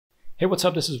Hey, what's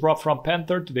up? This is Rob from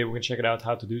Panther. Today we're going to check out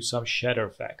how to do some shatter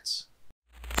effects.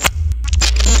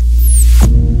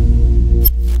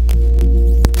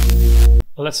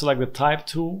 Let's select the type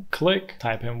tool, click,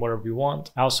 type in whatever you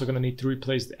want. I'm also going to need to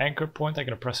replace the anchor point. I'm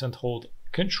going to press and hold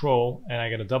Control, and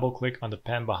I'm going to double click on the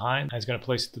pen behind. It's going to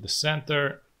place it to the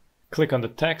center. Click on the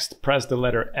text, press the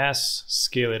letter S,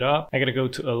 scale it up. I'm going to go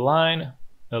to Align,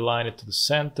 align it to the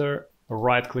center,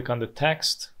 right click on the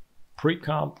text,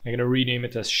 Pre-comp. I'm going to rename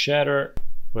it as Shatter.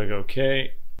 Click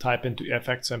OK. Type into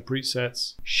Effects and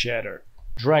Presets, Shatter.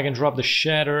 Drag and drop the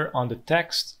shatter on the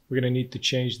text. We're going to need to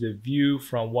change the view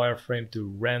from wireframe to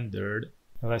rendered.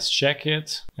 Now let's check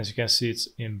it. As you can see, it's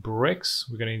in bricks.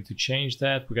 We're going to need to change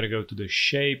that. We're going to go to the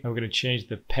shape, and we're going to change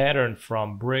the pattern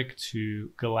from brick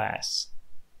to glass.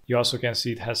 You also can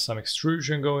see it has some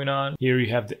extrusion going on. Here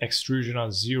you have the extrusion on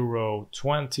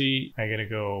 0.20. I'm going to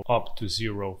go up to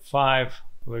 0.5.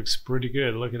 Looks pretty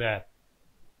good. Look at that.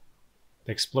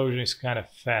 The explosion is kind of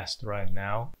fast right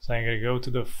now. So I'm going to go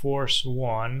to the force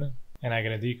 1, and I'm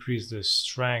going to decrease the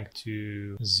strength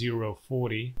to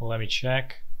 0.40. Let me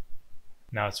check.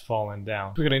 Now it's falling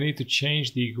down. We're going to need to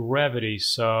change the gravity.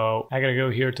 So I'm going to go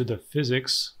here to the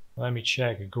physics. Let me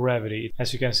check gravity.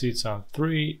 As you can see, it's on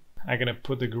 3. I'm going to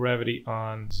put the gravity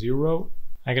on 0.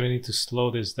 I'm going to need to slow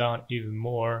this down even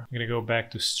more. I'm going to go back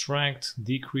to strength,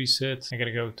 decrease it. I'm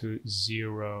going to go to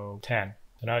 0.10.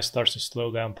 So now it starts to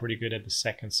slow down pretty good at the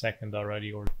second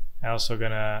already. I'm also going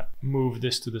to move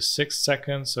this to the 6th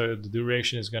second. So the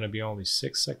duration is going to be only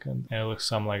 6 seconds. And it looks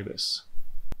something like this.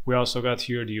 We also got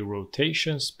here the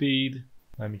rotation speed.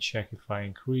 Let me check if I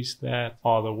increase that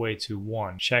all the way to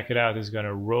 1. Check it out. It's going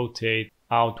to rotate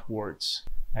outwards.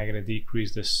 I'm going to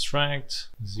decrease the strength,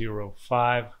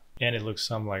 0.5. And it looks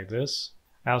something like this.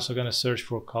 I'm also going to search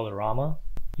for colorama.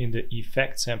 In the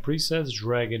effects and presets,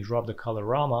 drag and drop the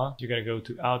colorama. You're going to go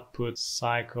to output,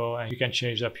 cycle, and you can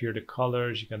change up here the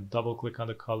colors. You can double click on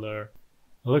the color.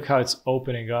 Look how it's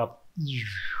opening up.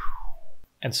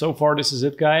 And so far, this is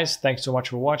it, guys. Thanks so much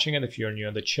for watching. And if you're new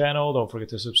on the channel, don't forget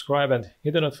to subscribe and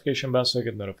hit the notification bell so you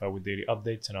get notified with daily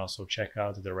updates. And also check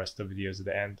out the rest of the videos at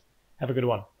the end. Have a good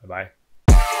one. Bye-bye.